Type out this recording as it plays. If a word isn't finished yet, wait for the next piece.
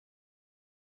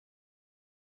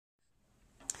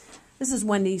This is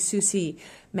Wendy Susie,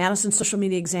 Madison Social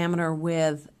Media Examiner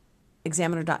with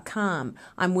Examiner.com.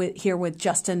 I'm here with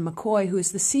Justin McCoy, who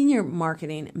is the Senior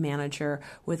Marketing Manager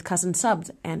with Cousin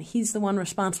Subs, and he's the one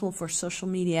responsible for social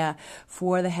media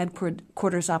for the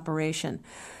headquarters operation.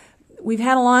 We've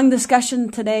had a long discussion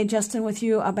today, Justin, with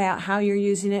you about how you're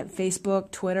using it,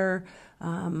 Facebook, Twitter,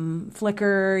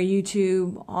 Flickr,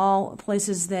 YouTube, all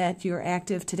places that you're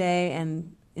active today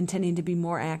and intending to be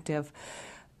more active.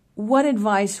 What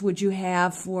advice would you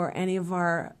have for any of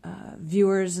our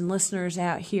viewers and listeners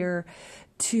out here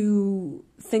to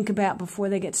think about before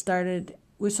they get started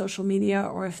with social media,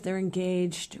 or if they're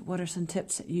engaged, what are some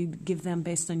tips that you'd give them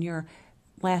based on your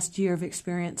last year of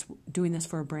experience doing this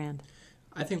for a brand?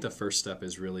 I think the first step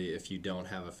is really, if you don't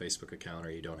have a Facebook account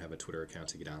or you don't have a Twitter account,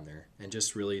 to get on there and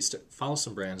just really follow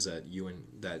some brands that you're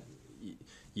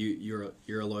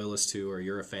a loyalist to or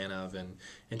you're a fan of, and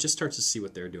just start to see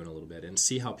what they're doing a little bit and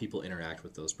see how people interact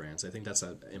with those brands. I think that's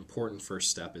an important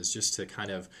first step, is just to kind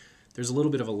of, there's a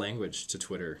little bit of a language to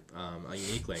Twitter, a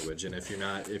unique language, and if you're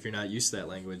not used to that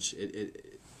language,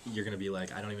 you're going to be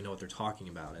like, I don't even know what they're talking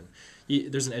about.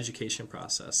 And there's an education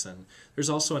process, and there's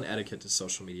also an etiquette to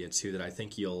social media too that I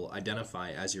think you'll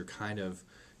identify as you're kind of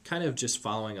just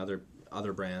following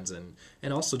other brands and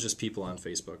also just people on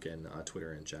Facebook and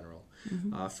Twitter in general.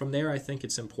 Mm-hmm. From there, I think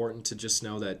it's important to just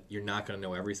know that you're not going to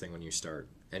know everything when you start,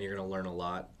 and you're going to learn a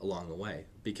lot along the way,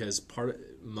 because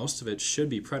most of it should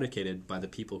be predicated by the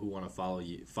people who want to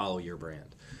follow your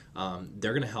brand.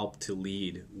 They're going to help to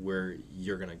lead where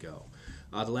you're going to go.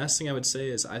 The last thing I would say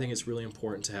is I think it's really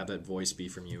important to have that voice be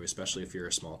from you, especially if you're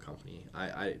a small company.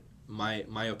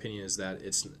 My opinion is that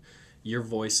your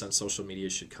voice on social media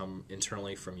should come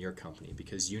internally from your company,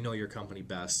 because you know your company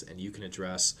best, and you can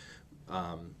address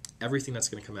everything that's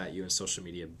going to come at you in social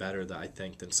media better, I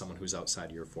think, than someone who's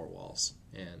outside your four walls.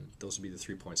 And those would be the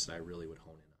 3 points that I really would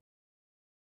hone in.